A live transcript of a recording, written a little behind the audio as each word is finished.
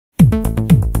Yeah,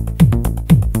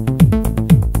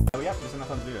 there's enough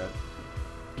time to do that.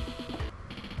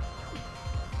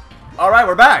 Alright,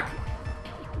 we're back!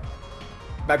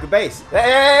 Back to base.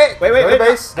 Hey! Wait, wait, wait.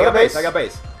 Base. I got base. I got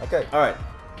base. Okay. Alright.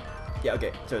 Yeah,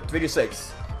 okay. So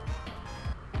 3d6.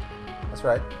 That's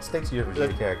right. Stinks your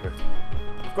Vegeta character.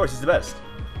 Of course, he's the best.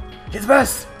 He's the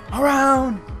best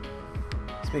around!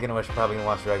 Speaking of which, I'm probably gonna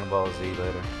watch Dragon Ball Z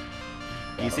later.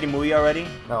 You see the movie already?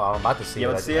 No, I'm about to see You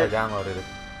it. haven't seen it? I downloaded it.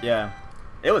 Yeah.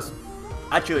 It was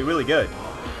actually really good.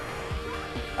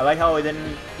 I like how it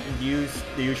didn't use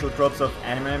the usual tropes of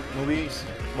anime movies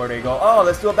where they go, oh,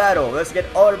 let's do a battle. Let's get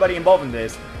everybody involved in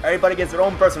this. Everybody gets their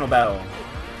own personal battle.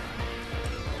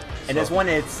 And this one,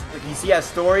 it's you see a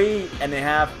story and they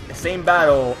have the same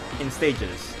battle in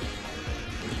stages.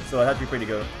 So that's actually pretty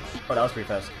good. Oh, that was pretty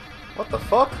fast. What the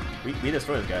fuck? We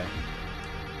destroyed this guy.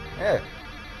 Yeah.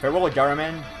 Farewell, Jara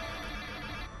Man.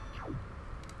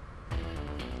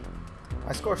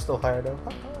 My score's still higher though.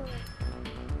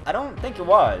 I don't think it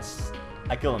was.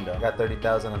 I killed him though. You got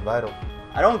 30,000 on Vital.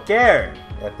 I don't care.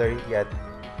 You got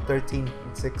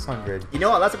 13,600. You know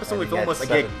what? Last episode we filmed was a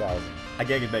gig. 7,000. A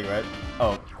gig is big, right?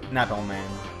 Oh, Napa Man.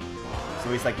 So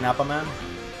he's like Napa Man?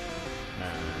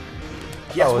 Nah.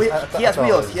 He has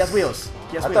wheels. He has wheels.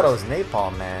 I thought it was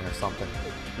Napalm Man or something.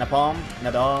 Napalm?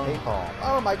 Nadal? Napalm.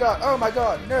 Oh my god, oh my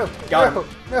god, no, Got no,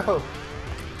 no.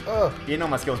 Oh. You know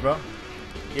my skills, bro.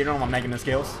 You know my Megan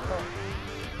skills.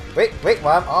 Wait,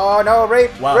 well, oh no,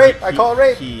 rape, Wow, rape, I call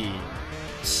rape.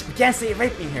 Shh, we can't say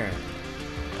rape in here.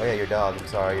 Oh yeah, your dog, I'm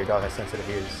sorry, your dog has sensitive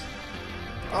ears.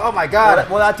 Oh my god.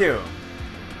 Well, that too.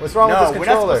 What's wrong with this No, we're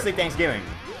not controller? supposed to say Thanksgiving.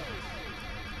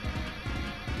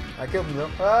 I killed him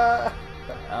though.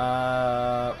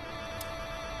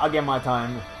 I'll get my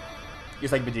time.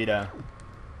 Just like Vegeta.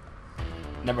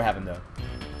 Never happened though.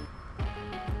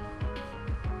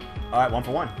 Alright, 1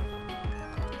 for 1.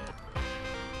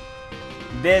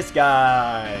 This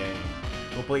guy.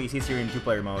 We'll play easier in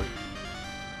 2-player mode.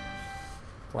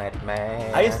 Plant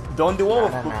man. I just don't do all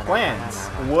of plants.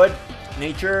 Wood,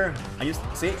 nature. I just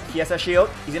see he has a shield.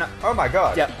 He's gonna. Oh my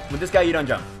god. Yeah, with this guy you don't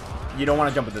jump. You don't want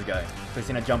to jump with this guy. So he's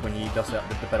gonna jump when he does the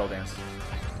pedal dance.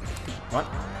 What?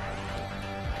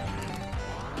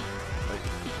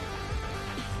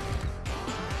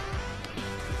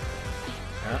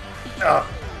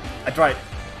 I tried.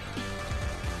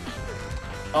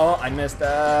 Oh, I missed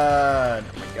that.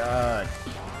 Oh my god.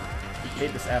 I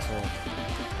hate this asshole.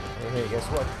 Hey, guess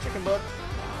what? Chicken butt?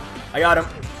 I got him.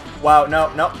 Wow,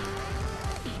 no.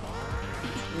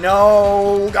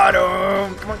 No, got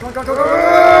him. Come on.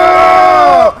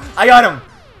 I got him.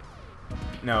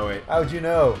 No, wait. How'd you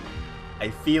know?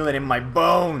 I feel it in my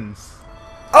bones.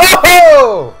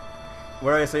 Oh!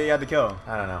 Where did I say you had to kill?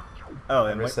 I don't know. Oh,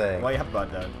 then just saying. why are you happy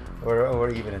about that? We're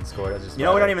even in score. That's just You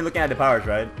know, we're not even looking at the powers,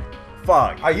 right?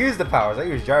 Fuck. I use the powers. I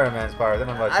use Gyro Man's powers. I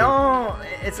don't know about I don't.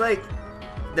 It's like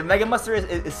the Mega Buster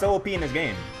is so OP in this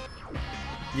game.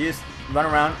 You just run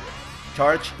around,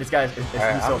 charge. This guy is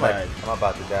Alright, so bad. I'm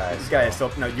about to die. This guy is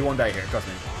so. No, you won't die here. Trust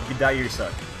me. If you die here, you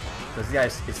suck. Because this guy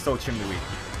is so extremely weak.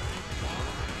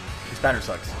 His pattern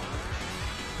sucks.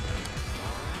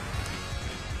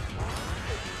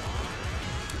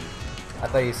 I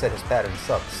thought you said his pattern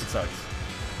sucks. It sucks.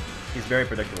 He's very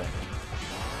predictable.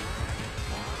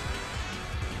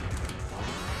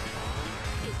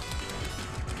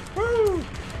 Woo!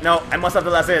 No, I must have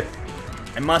the last hit.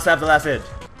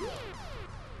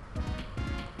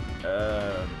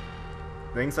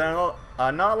 Things are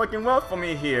not looking well for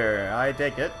me here. I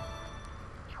take it.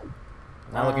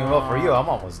 Not looking well for you. I'm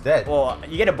almost dead. Well,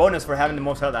 you get a bonus for having the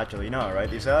most health, actually. You know, right?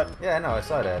 You saw that? Yeah, I know. I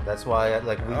saw that. That's why, we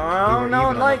were no,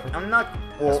 even like, on the... I'm not.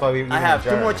 Well, That's why we I have 2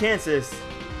 Gyro more Man. chances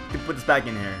to put this back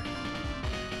in here.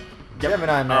 Yep.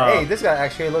 Gemini Man. Hey, this guy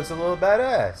actually looks a little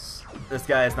badass. This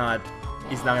guy is not.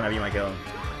 He's not gonna be my kill.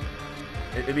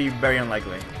 It'd be very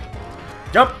unlikely.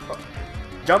 Jump!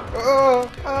 Jump!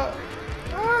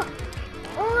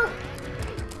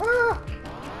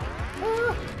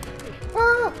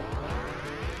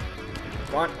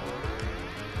 Come on.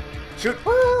 Shoot!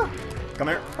 Come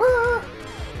here.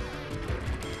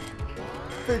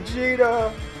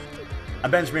 Vegeta!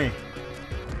 Avenge me.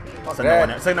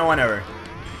 Okay. Say no one ever.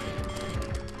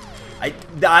 I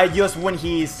die just when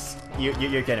he's.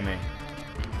 You're kidding me.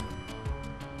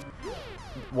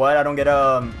 What? I don't get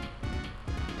a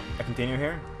continue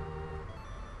here?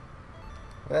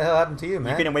 What the hell happened to you,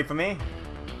 man? You couldn't wait for me?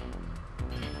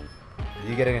 Did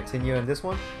you get to continue in this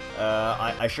one?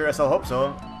 I sure as hell hope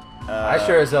so. I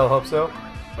sure as hell hope so.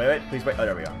 Wait, please wait. Oh,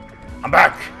 there we go. I'm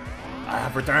back! I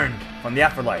have returned from the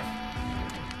afterlife.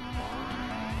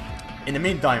 In the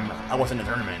meantime, I was in the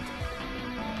tournament.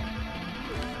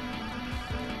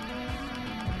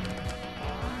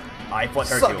 I fought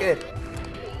her Suck too. it!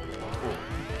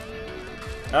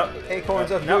 Oh.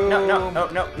 Acorns of no, Doom! no, no, no,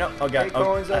 no, no. Oh god.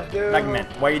 Acorns oh, of Doom! Magman,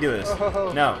 why you do this?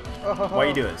 Oh. No. Oh. Why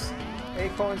you do this?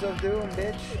 Acorns of Doom,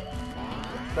 bitch.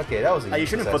 Okay, that was a Are you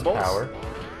shooting possessed footballs? power.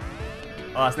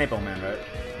 Oh, it's Napalm Man, right?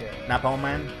 Yeah. Napalm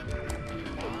Man?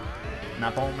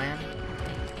 Napalm Man?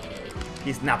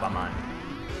 He's Napa Man.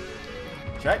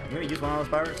 Should I maybe use one of those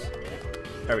powers?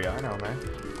 There we go. I know, man.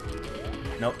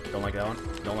 Nope, don't like that one.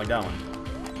 Don't like that one.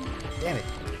 Damn it.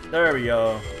 There we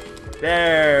go.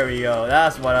 There we go.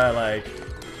 That's what I like.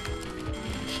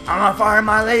 I'm gonna fire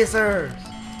my lasers!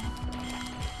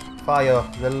 Fire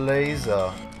the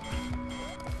laser.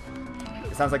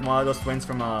 It sounds like one of those twins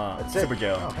from Super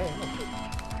Jail. Oh, hey, look.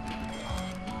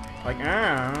 Like,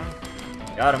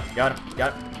 got him, got him,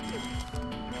 got him.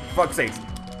 Fuck sakes.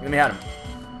 Let me have him.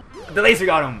 The laser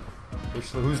got him!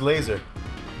 Who's laser?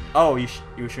 Oh, you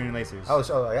were shooting lasers. I was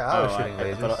shooting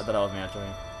lasers. I thought that was me actually.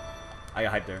 I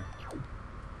got hyped there.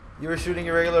 You were shooting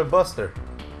a regular buster.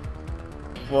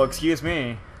 Well, excuse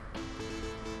me.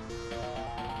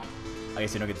 I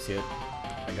guess you don't get to see it.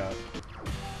 I got.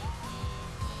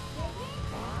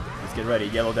 Let's get ready.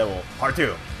 Yellow Devil, part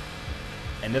 2.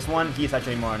 And this one, he's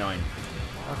actually more annoying.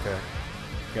 Okay.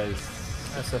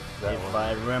 Because That's if one.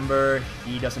 I remember,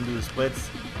 he doesn't do the splits.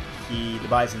 He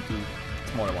divides into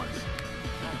smaller ones.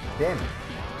 Damn it.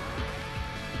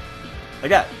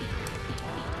 Like that.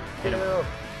 Hit him. Kill.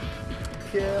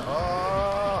 Kill.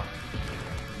 Oh.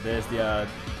 There's the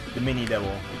mini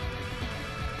devil.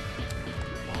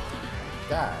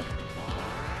 God.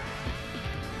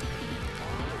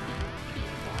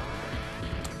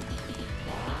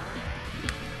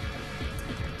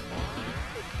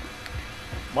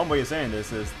 One way of saying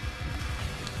this is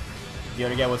the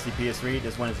other guy was the PS3,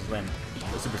 this one is Slim.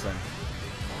 The Super Slim.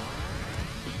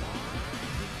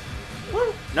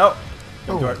 Woo! No!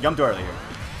 Jump too early here.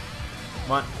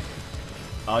 Come on.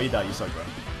 Oh, you died. You suck, bro.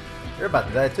 You're about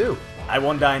to die too. I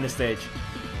won't die in this stage.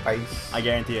 Ice. I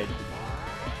guarantee it.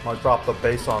 I'll drop the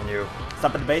base on you.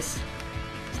 Slap at the base.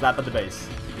 Slap at the base.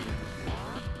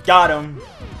 Got him!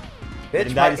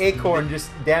 Bitch, my acorn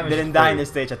just damaged. Didn't die in this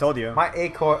stage, I told you. My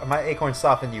acorn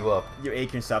softened you up. Your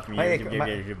acorn stopped me.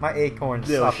 My acorn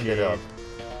softened it up.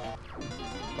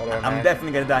 Whatever, I'm man.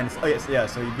 definitely gonna die in this. Oh yes, yeah.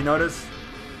 So if you notice,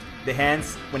 the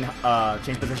hands when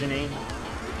change positioning.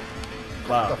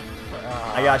 Wow.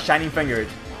 I got shining fingered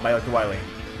by Dr. Wily.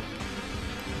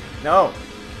 No.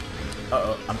 Uh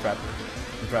oh, I'm trapped.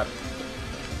 I'm trapped.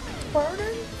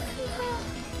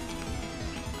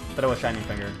 Thought it was shining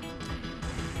finger.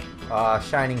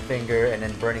 Shining finger and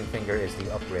then burning finger is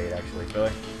the upgrade actually.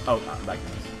 Really? Oh, back to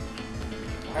this.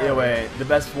 Either way, the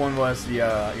best one was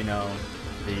the you know,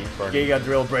 the Burning. Giga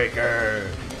Drill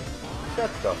Breaker. Shut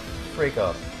the freak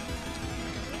up.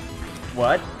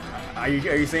 What? Are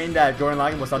you saying that Gurren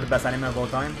Lagann was not the best anime of all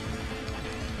time?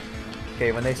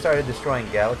 Okay, when they started destroying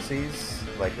galaxies,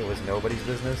 like it was nobody's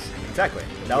business. Exactly.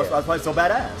 That's why it's so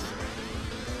badass.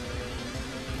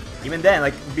 Even then,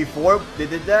 like before they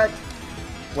did that,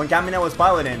 when Kamina was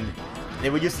piloting, they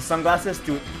would use the sunglasses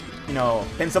to, you know,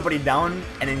 pin somebody down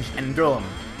and drill them.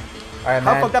 Alright,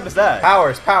 How man. fucked up is that?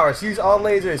 Powers. Use all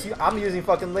lasers. I'm using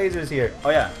fucking lasers here. Oh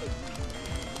yeah.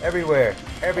 Everywhere.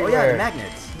 Oh yeah, the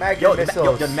magnets. Magnet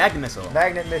missiles. The magnet missile.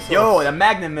 Magnet missiles. Yo, the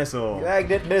magnet missile.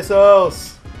 Magnet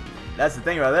missiles. That's the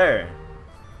thing right there.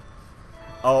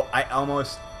 Oh, I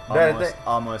almost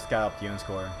got up the UN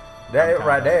score. That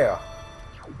right there.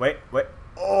 Wait.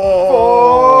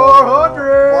 Oh,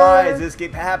 400. Why does this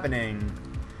keep happening?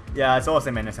 Yeah, it's all the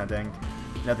same menace hunting.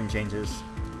 Nothing changes.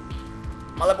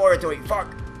 My laboratory,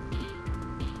 fuck.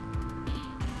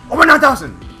 Over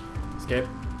 9,000. Skip.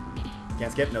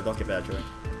 Can't skip. No, don't skip that actually.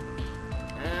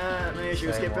 Maybe I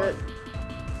should skip it.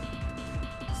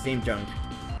 Same junk.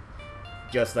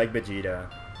 Just like Vegeta.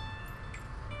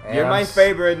 And You're I'm my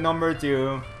favorite number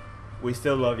 2. We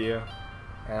still love you.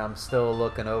 And I'm still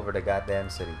looking over the goddamn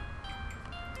city.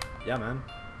 Yeah, man.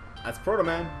 That's Proto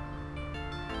Man.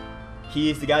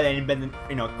 He's the guy that invented,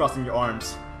 you know, crossing your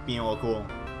arms, being all cool.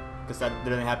 Because that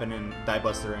didn't happen in Die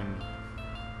Buster and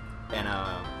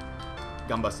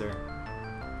Gunbuster.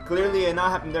 Clearly, it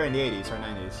not happened there in the 80s or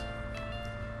 90s.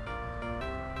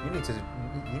 You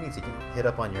need to hit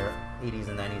up on your 80s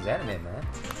and 90s anime, man.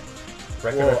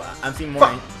 Well, I'm seeing more.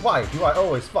 Why do I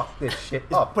always fuck this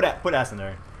shit up? Put ass in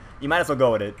there. You might as well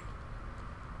go with it.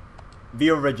 The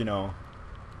original.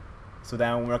 So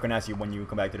that I won't recognize you when you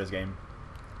come back to this game.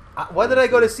 Why did I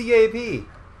go to CAP?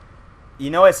 You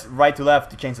know it's right to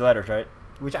left to change the letters, right?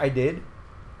 Which I did.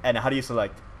 And how do you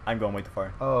select? I'm going way too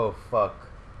far. Oh fuck.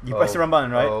 You press the wrong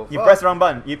button, right? Oh, you fuck. press the wrong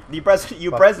button. You press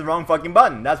the wrong fucking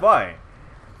button. That's why.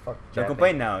 Fuck Don't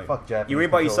complain now. Fuck Japanese You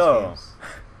reap what you control sow. schemes.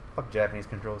 Fuck Japanese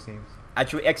control schemes.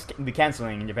 Actually, X can be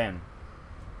canceling in Japan.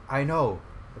 I know.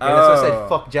 Okay, that's why I Oh. said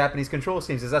fuck Japanese control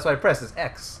schemes. That's why I pressed is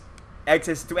X. X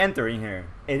is to enter in here.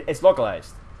 It's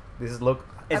localized. This is look.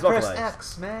 It's I press localized.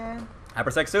 X, man. I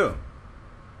press X too.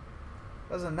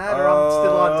 Doesn't matter. I'm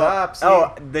still on top. See?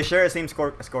 Oh, the share seems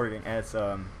scoring. It's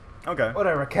okay.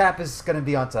 Whatever. Cap is gonna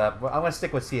be on top. Well, I'm gonna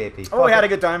stick with CAP. Oh, we Fuck had a it.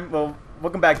 good time. Well,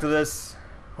 welcome back to this.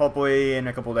 Hopefully in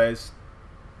a couple days.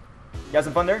 You had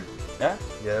some fun there? Yeah?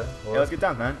 Yeah. Yeah, it was good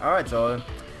times, man. Alright, so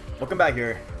welcome back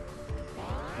here.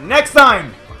 Next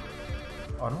time!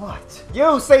 On what?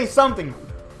 You say something!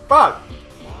 Fuck!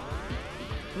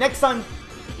 Next time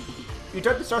you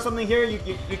try to start something here,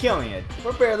 you're killing it.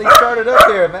 We're barely started up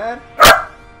here, man.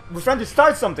 We're trying to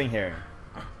start something here.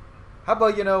 How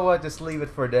about, you know what? Just leave it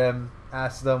for them.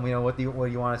 Ask them, you know, what do you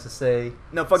want us to say?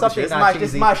 No, fuck this Something shit. not This is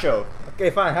cheesy. my show. Okay,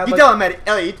 fine. How You about tell him, Eddie.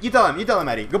 Ellie, you tell him,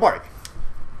 Eddie. Go bark.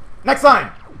 Next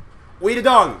time! We the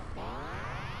dog.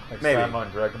 next maybe. time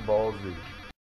on Dragon Ball Z.